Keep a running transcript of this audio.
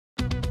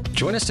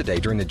Join us today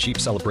during the Jeep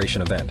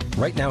Celebration event.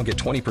 Right now, get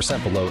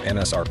 20% below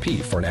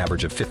MSRP for an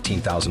average of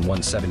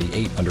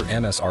 $15,178 under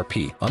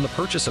MSRP on the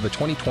purchase of a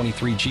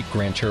 2023 Jeep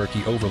Grand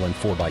Cherokee Overland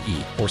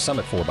 4xE or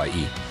Summit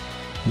 4xE.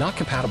 Not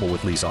compatible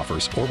with lease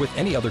offers or with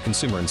any other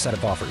consumer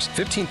incentive offers.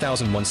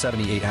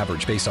 $15,178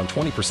 average based on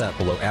 20%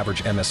 below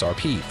average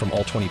MSRP from all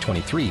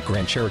 2023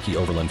 Grand Cherokee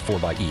Overland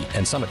 4xE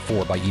and Summit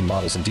 4xE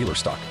models in dealer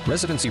stock.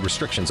 Residency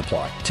restrictions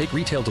apply. Take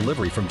retail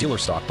delivery from dealer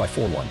stock by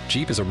 4/1.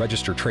 Jeep is a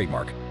registered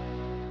trademark.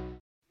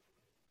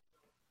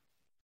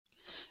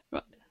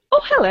 Oh,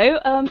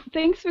 hello.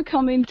 Thanks for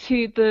coming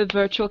to the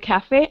virtual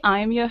cafe.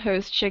 I'm your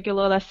host,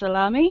 Shegilola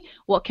Salami.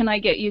 What can I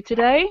get you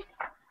today?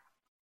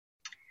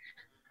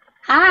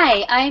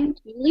 Hi, I'm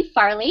Julie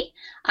Farley.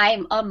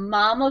 I'm a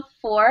mom of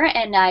 4,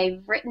 and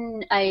I've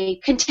written a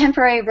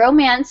contemporary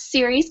romance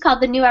series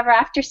called the New Ever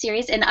After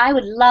series, and I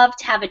would love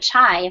to have a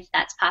chai if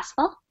that's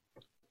possible.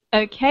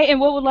 Okay,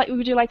 and what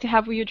would you like to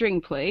have with your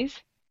drink,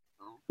 please?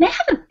 May I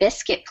have a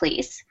biscuit,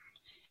 please?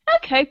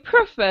 Okay,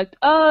 perfect.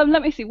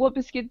 Let me see. What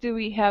biscuit do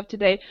we have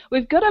today?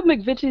 We've got a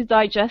McVitie's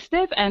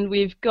Digestive, and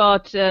we've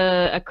got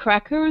a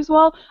cracker as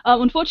well.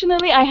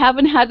 Unfortunately, I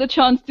haven't had the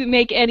chance to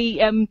make any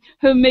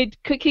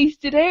homemade cookies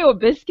today or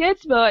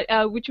biscuits, but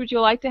which would you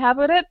like to have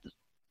with it?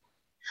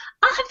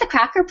 I'll have the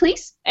cracker,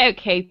 please.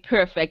 Okay,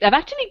 perfect. I've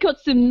actually got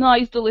some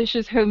nice,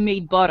 delicious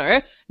homemade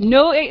butter.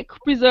 No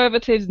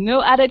preservatives,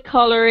 no added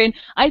coloring.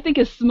 I think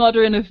a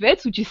smothering of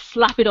it, so just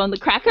slap it on the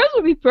crackers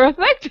would be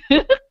perfect.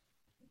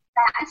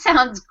 That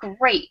sounds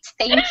great.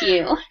 Thank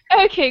you.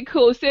 Okay,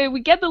 cool. So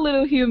we get the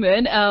little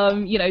human.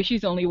 You know,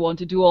 she's only one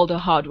to do all the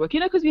hard work.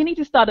 You know, because we need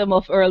to start them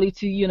off early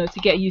to, you know, to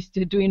get used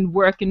to doing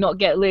work and not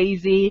get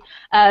lazy.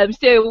 I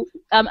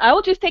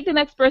will just take the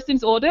next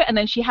person's order, and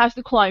then she has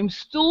to climb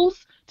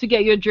stools to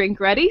get your drink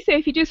ready. So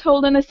if you just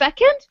hold on a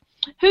second,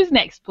 who's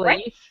next, please?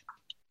 Right.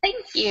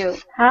 Thank you.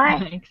 Hi.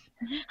 Thanks.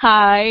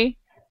 Hi.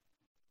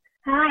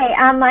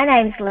 Hi, my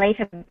name's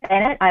Lita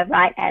Bennett. I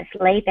write as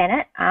Lee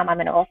Bennett. I'm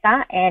an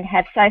author and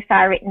have so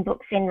far written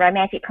books in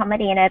romantic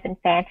comedy and urban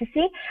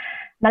fantasy.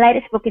 My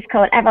latest book is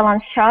called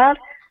Avalon's Child.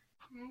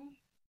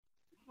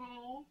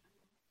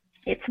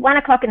 It's 1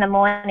 o'clock in the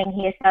morning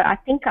here, so I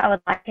think I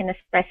would like an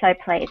espresso,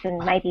 please,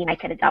 and maybe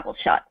make it a double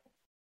shot.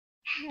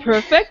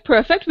 Perfect,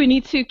 perfect. We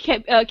need to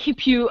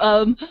keep you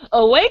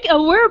awake.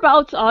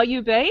 Whereabouts are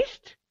you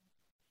based?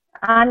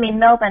 I'm in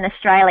Melbourne,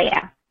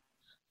 Australia.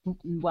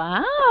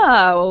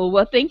 Wow.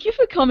 Well, thank you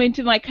for coming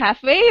to my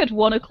cafe at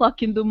 1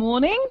 o'clock in the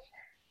morning.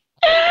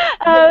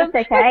 That's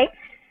okay.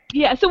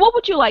 Yeah, so what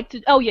would you like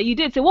to... Oh, yeah, you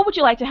did. So what would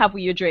you like to have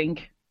with your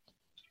drink?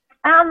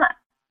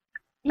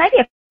 Maybe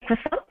a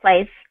croissant,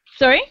 please.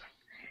 Sorry?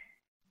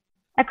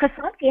 A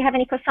croissant? Do you have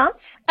any croissants?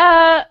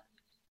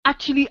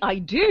 Actually, I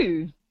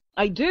do.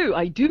 I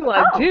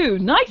do.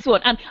 Nice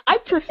one. And I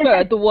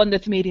prefer the one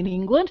that's made in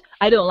England.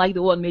 I don't like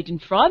the one made in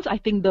France. I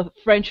think the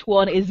French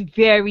one is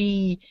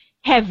very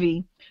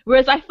heavy.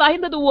 Whereas I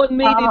find that the one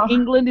made in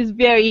England is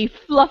very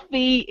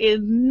fluffy, is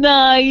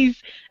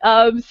nice.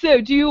 So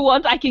do you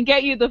want, I can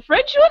get you the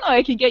French one or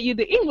I can get you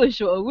the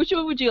English one? Which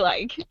one would you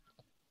like?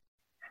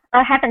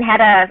 I haven't had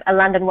a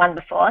London one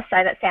before,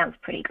 so that sounds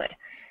pretty good.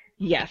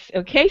 Yes,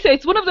 okay. So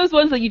it's one of those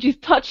ones that you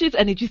just touch it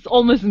and it just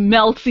almost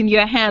melts in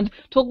your hand.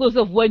 Talk those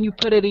of when you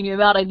put it in your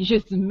mouth and it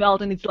just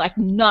melts and it's like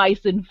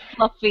nice and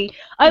fluffy.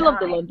 I love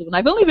the London one.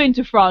 I've only been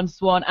to France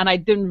one and I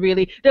didn't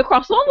really, the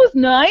croissant was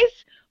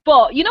nice.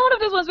 But you know one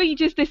of those ones where you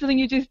just listen and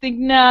you just think,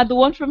 nah, the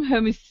one from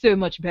home is so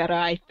much better,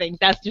 I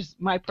think. That's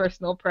just my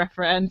personal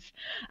preference.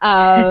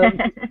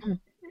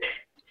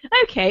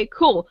 Okay,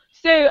 cool.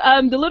 So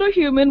the little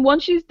human,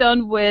 once she's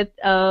done with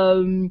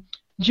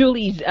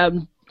Julie's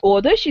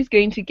order, she's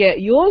going to get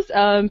yours.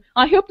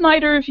 I hope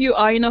neither of you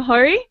are in a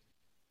hurry.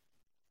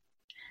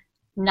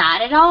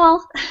 Not at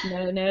all.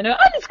 No. And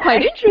it's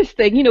quite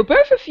interesting. You know,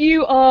 both of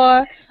you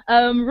are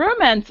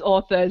romance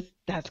authors.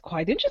 That's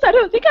quite interesting. I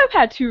don't think I've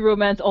had 2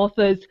 romance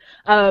authors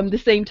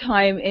the same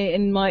time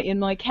in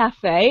my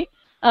cafe.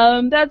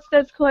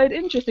 That's quite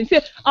interesting.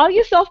 So, are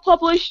you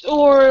self-published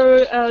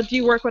or do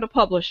you work with a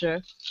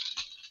publisher?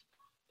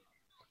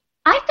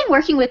 I've been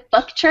working with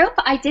Booktrope.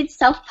 I did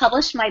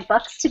self-publish my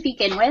books to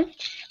begin with,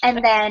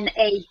 and then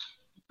a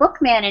book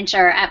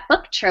manager at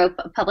Booktrope,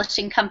 a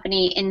publishing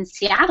company in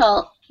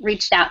Seattle,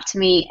 reached out to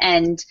me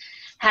and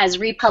has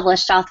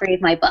republished all 3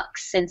 of my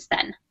books since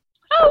then.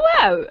 Oh,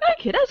 wow.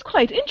 Okay, that's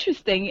quite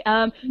interesting.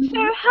 So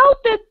how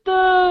did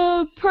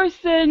the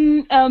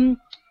person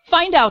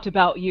find out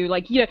about you?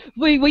 Like, you know,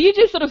 were you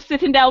just sort of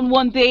sitting down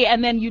one day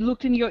and then you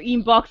looked in your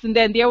inbox and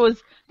then there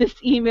was this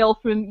email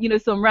from, you know,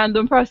 some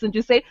random person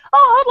just saying,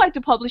 oh, I'd like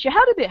to publish it.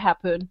 How did it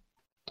happen?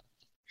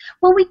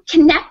 Well, we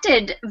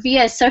connected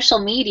via social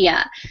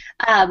media.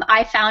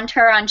 I found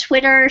her on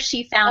Twitter.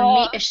 She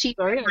found me. She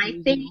found my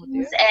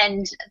things,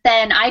 and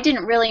then I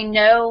didn't really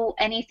know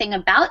anything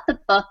about the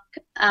book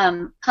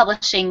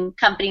publishing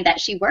company that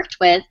she worked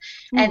with.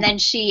 And then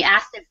she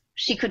asked if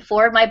she could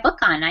forward my book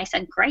on. I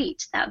said,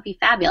 great, that would be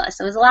fabulous.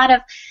 There was a lot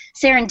of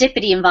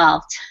serendipity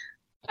involved.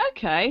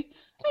 Okay,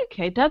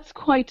 that's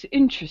quite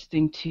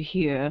interesting to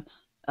hear.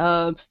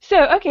 So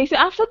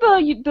after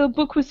the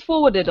book was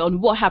forwarded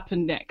on, what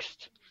happened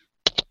next?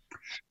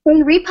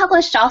 They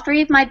republished all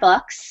 3 of my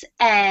books,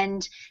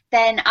 and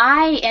then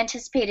I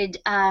anticipated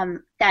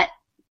that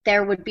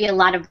there would be a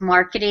lot of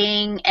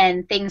marketing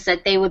and things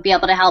that they would be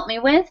able to help me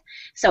with,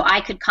 so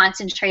I could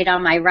concentrate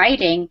on my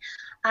writing.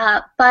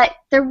 But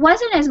there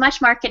wasn't as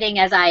much marketing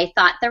as I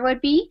thought there would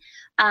be.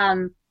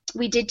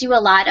 We did do a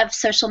lot of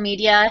social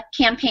media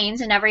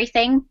campaigns and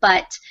everything,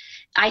 but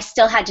I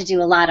still had to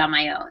do a lot on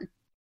my own.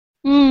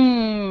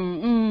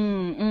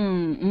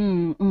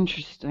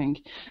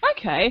 Interesting.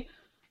 Okay.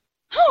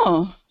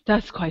 Huh.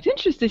 That's quite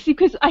interesting. See,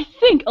 because I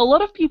think a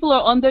lot of people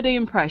are under the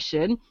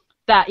impression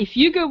that if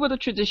you go with a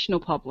traditional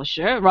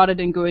publisher rather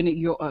than going it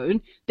your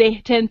own, they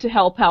tend to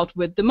help out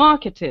with the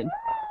marketing.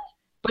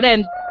 But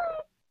then,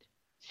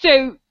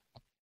 so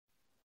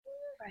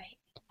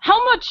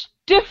how much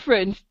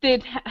difference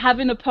did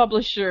having a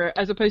publisher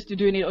as opposed to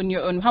doing it on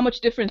your own, how much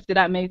difference did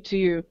that make to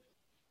you?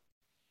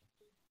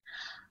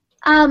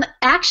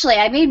 Actually,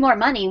 I made more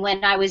money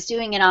when I was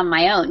doing it on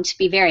my own, to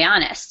be very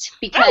honest,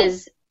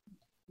 because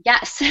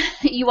yes,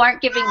 you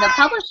aren't giving the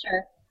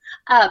publisher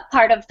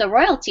part of the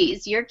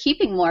royalties. You're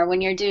keeping more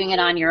when you're doing it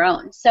on your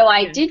own. So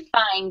I did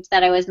find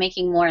that I was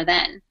making more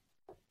then.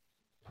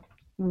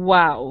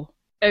 Wow.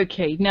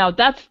 Okay, now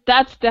that's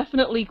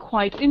definitely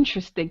quite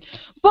interesting.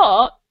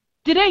 But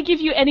did they give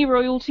you any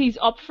royalties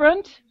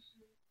upfront?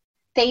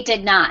 They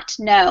did not,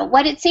 no.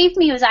 What it saved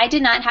me was I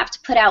did not have to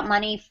put out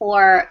money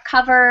for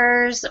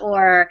covers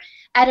or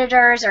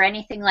editors or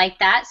anything like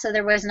that, so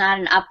there was not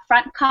an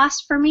upfront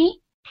cost for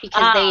me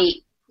because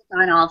they took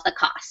on all of the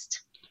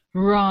cost.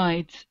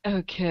 Right,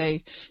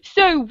 okay.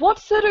 So what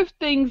sort of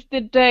things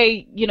did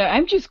they,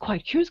 I'm just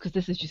quite curious because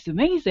this is just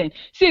amazing.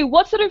 So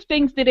what sort of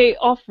things did they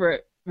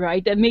offer,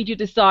 right, that made you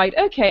decide,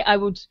 okay, I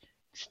would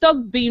stop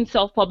being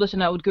self-published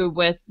and I would go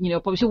with,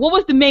 publisher? What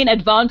was the main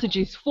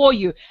advantages for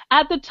you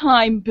at the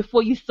time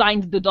before you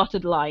signed the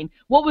dotted line?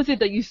 What was it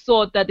that you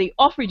saw that they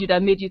offered you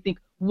that made you think,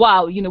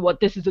 wow, you know what,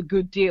 this is a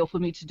good deal for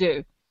me to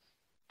do?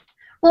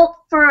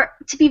 Well,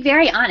 to be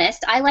very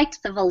honest, I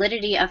liked the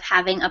validity of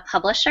having a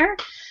publisher.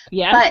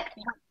 Yeah.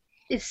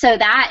 But so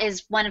that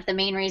is one of the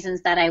main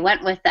reasons that I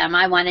went with them.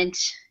 I wanted,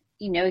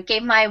 it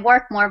gave my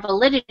work more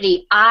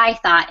validity, I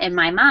thought, in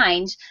my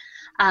mind.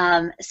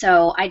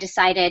 So I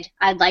decided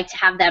I'd like to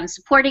have them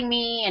supporting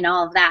me and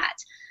all of that.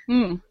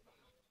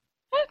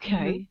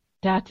 Okay,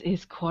 that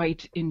is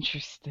quite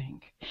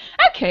interesting.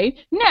 Okay,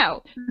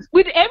 now,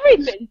 with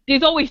everything,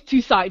 there's always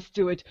 2 sides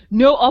to it.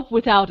 No up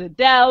without a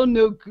down,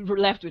 no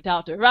left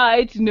without a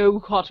right, no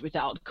hot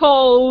without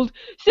cold.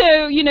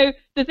 So,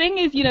 the thing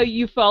is,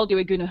 you felt they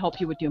were going to help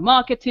you with your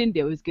marketing,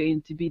 there was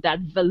going to be that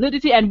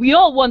validity, and we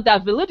all want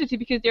that validity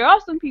because there are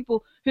some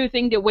people who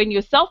think that when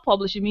you're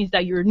self-publishing means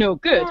that you're no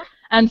good.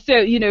 And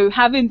so,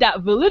 having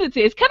that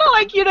validity is kind of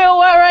like, all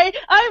right,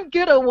 I'm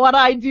good at what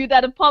I do,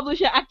 that a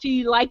publisher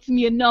actually likes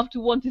me enough to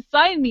want to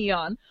sign me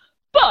on.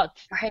 But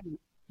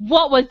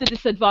what was the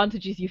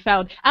disadvantages you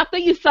found? After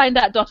you signed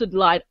that dotted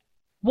line,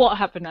 what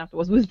happened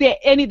afterwards? Was there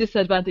any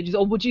disadvantages?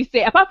 Or would you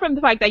say, apart from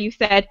the fact that you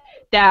said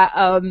that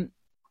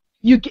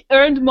you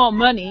earned more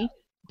money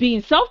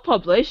being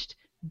self-published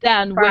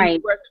than when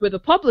you worked with a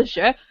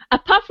publisher,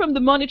 apart from the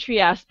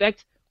monetary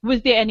aspect,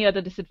 was there any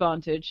other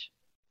disadvantage?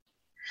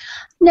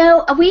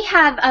 No, we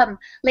have,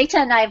 Leta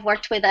and I have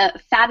worked with a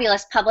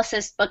fabulous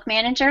publicist book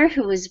manager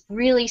who was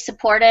really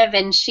supportive,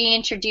 and she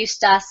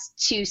introduced us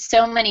to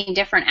so many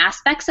different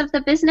aspects of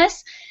the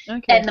business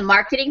and the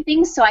marketing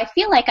things. So I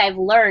feel like I've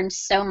learned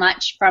so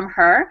much from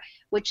her,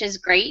 which is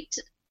great.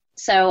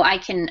 So I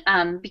can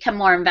become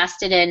more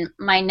invested in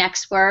my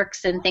next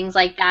works and things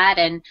like that,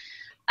 and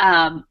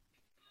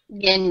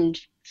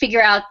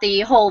figure out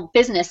the whole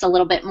business a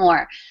little bit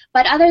more.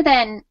 But other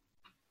than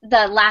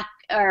the lack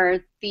or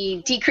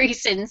the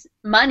decrease in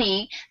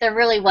money, there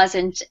really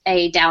wasn't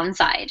a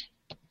downside.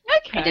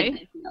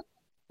 Okay.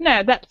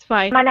 No, that's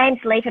fine. My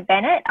name's Leta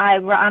Bennett.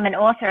 I'm an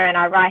author and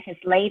I write as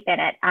Lee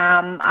Bennett.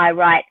 I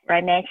write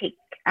romantic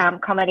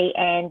comedy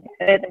and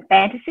urban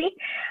fantasy.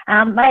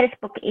 My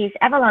latest book is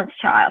Avalon's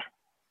Child.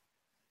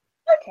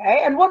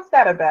 Okay, and what's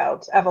that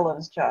about,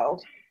 Avalon's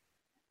Child?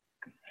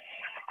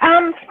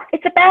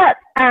 It's about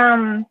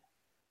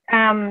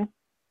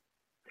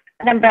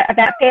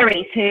about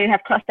fairies who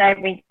have crossed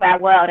over into our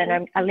world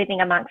and are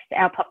living amongst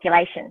our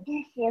population.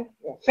 Yes.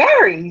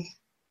 Fairies?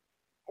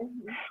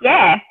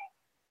 Yeah.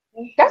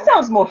 That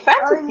sounds more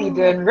fantasy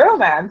than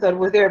romance. And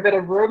was there a bit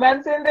of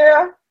romance in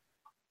there?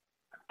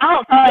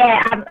 Oh,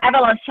 yeah.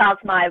 Avalon's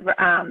Child's my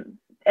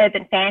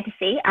urban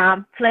fantasy.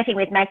 Flirting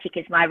with Magic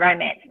is my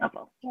romance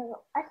novel.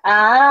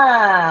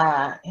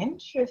 Ah,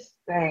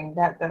 interesting.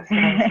 That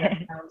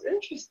sounds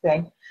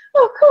interesting.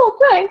 Oh, cool.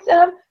 Thanks.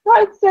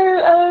 Right.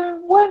 So,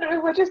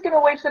 we're just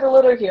gonna wait for the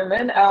little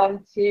human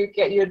to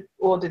get you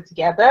ordered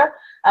together.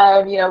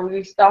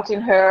 We're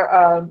starting her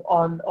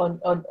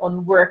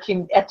on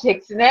working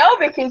ethics now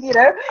because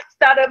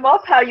start them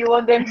off how you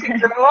want them to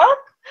grow up.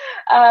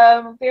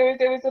 There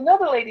was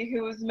another lady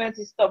who was meant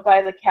to stop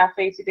by the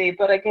cafe today,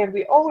 but again,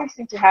 we always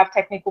seem to have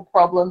technical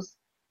problems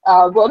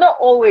Well, not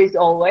always,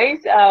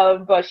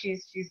 but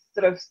she's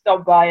sort of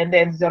stopped by and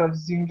then sort of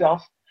zoomed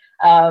off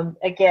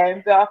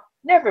again. But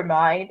never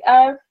mind.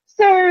 Apart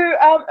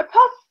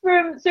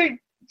from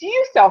do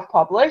you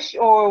self-publish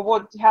or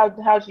what? How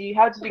did you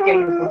get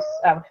your books?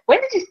 When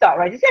did you start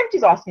writing? I'm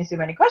just asking so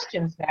many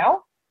questions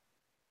now.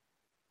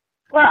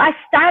 Well, I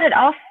started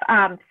off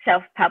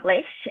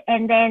self-publish,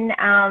 and then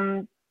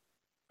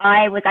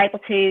I was able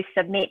to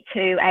submit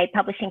to a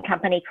publishing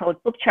company called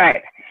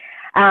Booktrope.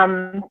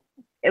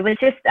 It was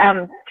just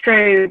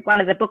through one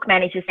of the book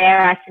managers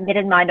there. I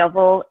submitted my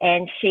novel,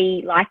 and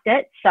she liked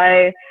it,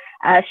 so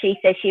she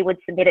said she would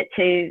submit it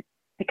to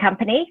the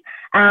company.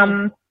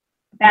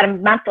 About a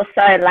month or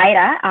so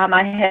later,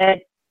 I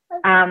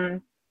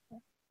heard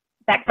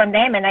back from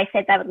them, and they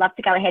said they would love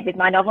to go ahead with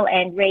my novel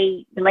and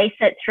re-release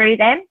it through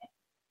them.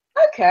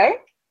 Okay.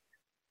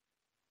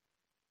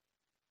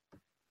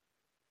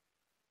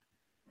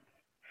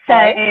 So,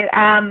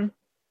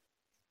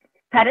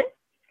 pardon?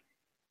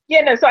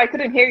 Yeah, no, sorry, I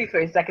couldn't hear you for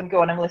a second.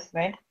 Go on, I'm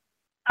listening.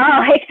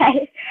 Oh,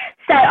 okay.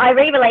 So I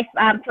re-released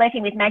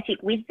Flirting with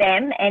Magic with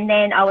them, and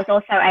then I was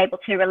also able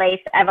to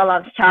release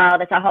Avalon's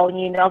Child as a whole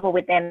new novel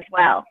with them as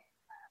well.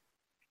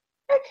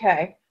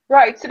 Okay,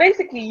 right. So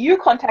basically you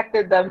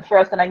contacted them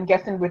first, and I'm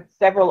guessing with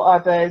several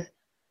others,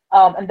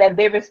 and then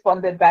they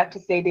responded back to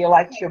say they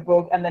liked your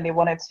book and then they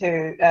wanted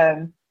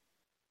to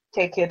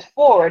take it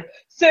forward.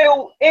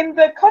 So in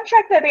the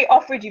contract that they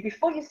offered you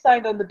before you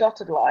signed on the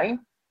dotted line,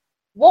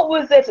 what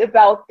was it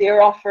about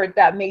their offer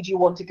that made you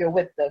want to go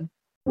with them?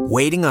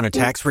 Waiting on a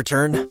tax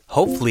return?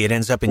 Hopefully it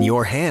ends up in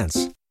your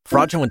hands.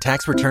 Fraudulent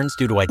tax returns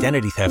due to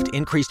identity theft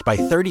increased by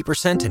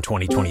 30% in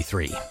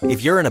 2023.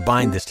 If you're in a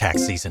bind this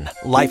tax season,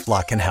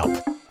 LifeLock can help.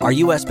 Our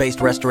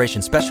U.S.-based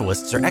restoration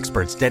specialists are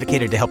experts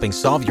dedicated to helping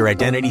solve your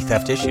identity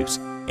theft issues.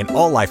 And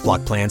all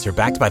LifeLock plans are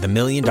backed by the $1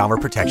 Million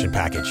Protection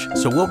Package.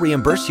 So we'll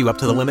reimburse you up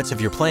to the limits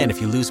of your plan if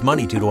you lose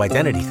money due to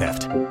identity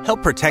theft.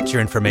 Help protect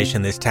your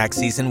information this tax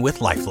season with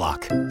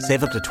LifeLock.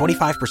 Save up to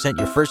 25%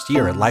 your first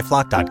year at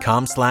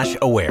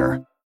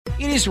LifeLock.com/aware.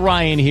 It is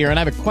Ryan here, and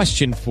I have a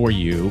question for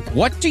you.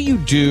 What do you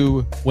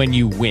do when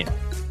you win?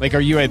 Like, are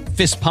you a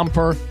fist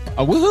pumper,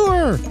 a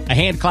woo-hooer, a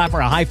hand clapper,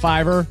 a high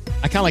fiver?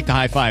 I kind of like the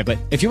high five, but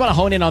if you want to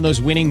hone in on those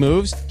winning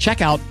moves,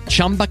 check out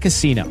Chumba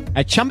Casino.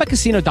 At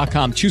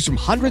ChumbaCasino.com, choose from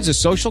hundreds of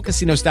social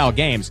casino-style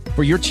games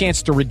for your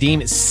chance to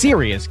redeem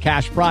serious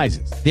cash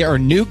prizes. There are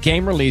new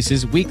game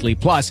releases weekly,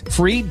 plus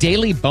free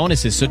daily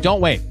bonuses. So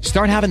don't wait.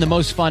 Start having the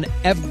most fun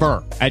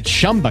ever at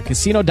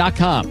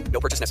ChumbaCasino.com.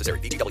 No purchase necessary.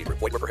 VGW Group.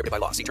 Void where prohibited by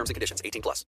law. See terms and conditions. 18+.